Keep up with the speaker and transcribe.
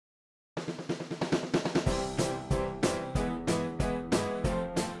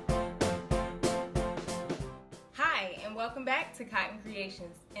welcome back to Cotton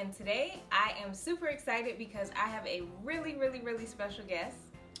Creations. And today I am super excited because I have a really special guest.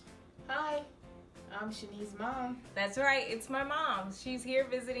 Hi, I'm Shanice's mom. That's right, it's my mom. She's here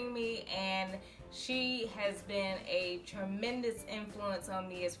visiting me and she has been a tremendous influence on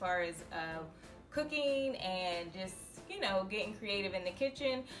me as far as cooking and just, you know, getting creative in the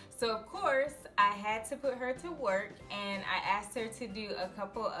kitchen. So of course I had to put her to work and I asked her to do a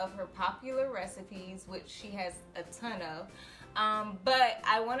couple of her popular recipes, which she has a ton of, but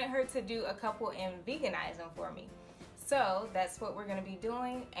I wanted her to do a couple and veganize them for me. So that's what we're going to be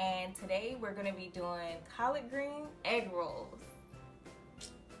doing, and today we're going to be doing collard green egg rolls.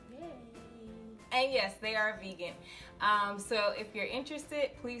 Yay! And yes, they are vegan. So if you're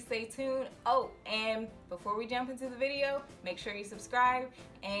interested, please stay tuned. Oh, and before we jump into the video, make sure you subscribe.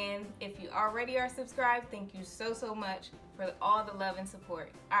 And if you already are subscribed, thank you so much for all the love and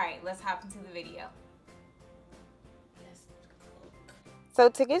support. All right, let's hop into the video. So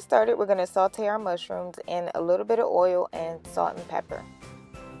to get started, we're going to saute our mushrooms in a little bit of oil and salt and pepper.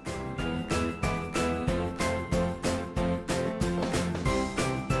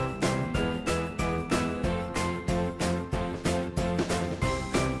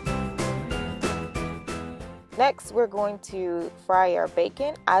 Next, we're going to fry our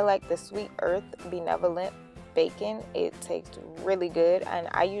bacon. I like the Sweet Earth Benevolent bacon. It tastes really good, and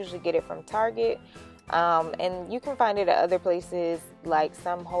I usually get it from Target. And you can find it at other places like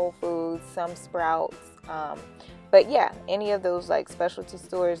some Whole Foods, some Sprouts. But yeah, any of those like specialty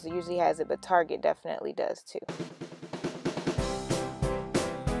stores usually has it, but Target definitely does too.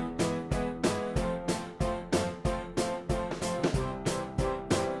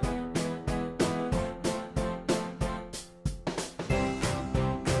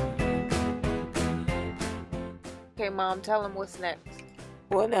 Okay, Mom, tell them what's next.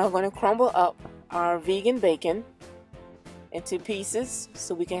 We're now going to crumble up our vegan bacon into pieces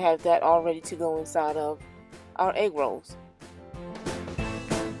so we can have that all ready to go inside of our egg rolls.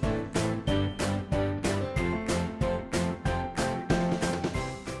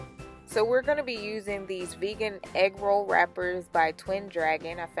 So we're going to be using these vegan egg roll wrappers by Twin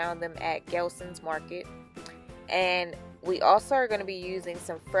Dragon. I found them at Gelson's Market. And we also are going to be using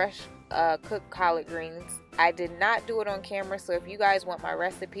some fresh cooked collard greens. I did not do it on camera, so if you guys want my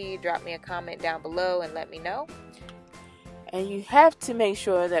recipe, drop me a comment down below and let me know. And you have to make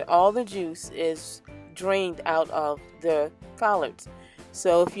sure that all the juice is drained out of the collards.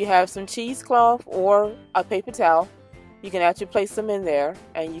 So if you have some cheesecloth or a paper towel, you can actually place them in there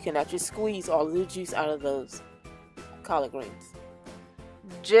and you can actually squeeze all of the juice out of those collard greens.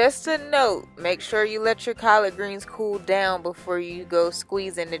 Just a note, make sure you let your collard greens cool down before you go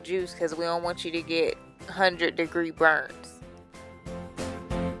squeezing the juice, because we don't want you to get 100-degree burns.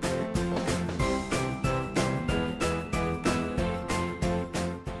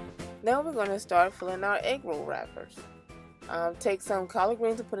 Now we're going to start filling our egg roll wrappers. Take some collard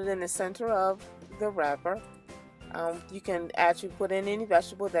greens and put it in the center of the wrapper. You can actually put in any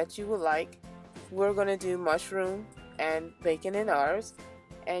vegetable that you would like. We're going to do mushroom and bacon in ours.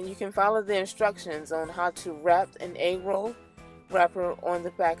 And you can follow the instructions on how to wrap an egg roll wrapper on the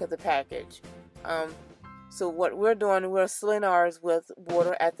back of the package. So what we're doing, we're sealing ours with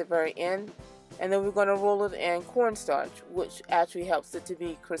water at the very end, and then we're going to roll it in cornstarch, which actually helps it to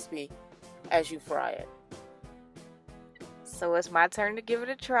be crispy as you fry it. So it's my turn to give it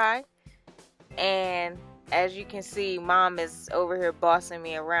a try, and as you can see, Mom is over here bossing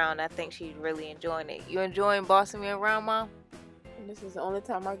me around. I think she's really enjoying it. You enjoying bossing me around, Mom? And this is the only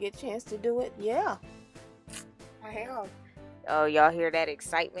time I get a chance to do it. Yeah, I am. Oh, y'all hear that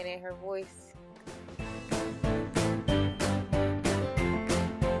excitement in her voice?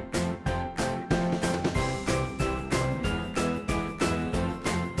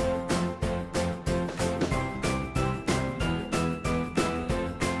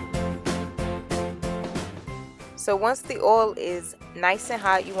 So once the oil is nice and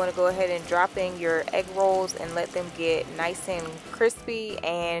hot, you want to go ahead and drop in your egg rolls and let them get nice and crispy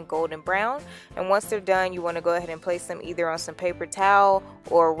and golden brown. And once they're done, you want to go ahead and place them either on some paper towel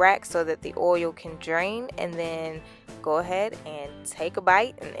or a rack so that the oil can drain, and then go ahead and take a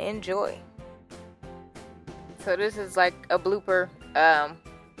bite and enjoy. So this is like a blooper.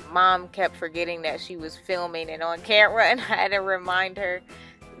 Mom kept forgetting that she was filming and on camera, and I had to remind her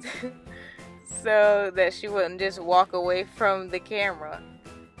so that she wouldn't just walk away from the camera.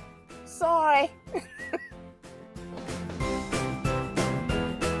 Sorry.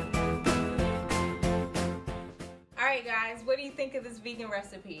 Alright guys, what do you think of this vegan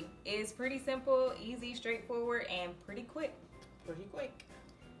recipe? It's pretty simple, easy, straightforward, and pretty quick. Pretty quick.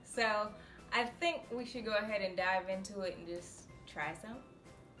 So I think we should go ahead and dive into it and just try some.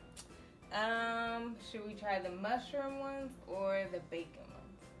 Should we try the mushroom ones or the bacon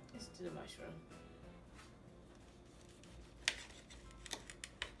ones? Let's do the mushroom.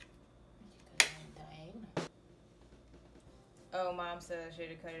 Oh, Mom said I should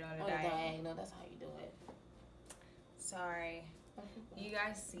have cut it on the diagonal. That's how you do it. Sorry. You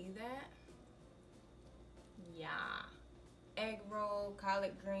guys see that? Yeah. Egg roll,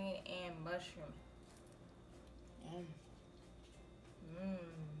 collard green, and mushroom. Yum.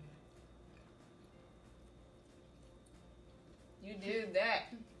 You did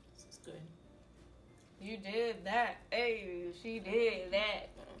that. This is good. You did that. Hey, she did that.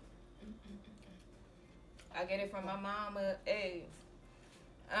 I get it from my mama. Hey.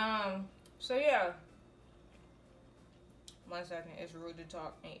 So yeah. 1 second. It's rude to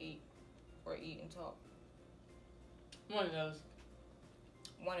talk and eat. Or eat and talk. One of those.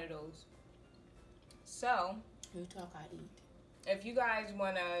 One of those. So. You talk, I eat. If you guys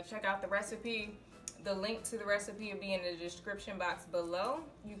want to check out the recipe, the link to the recipe will be in the description box below.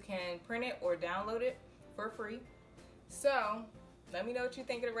 You can print it or download it for free. So, let me know what you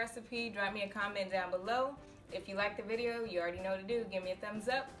think of the recipe. Drop me a comment down below. If you like the video, you already know what to do. Give me a thumbs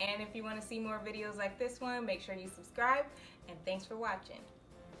up. And if you want to see more videos like this one, make sure you subscribe. And thanks for watching.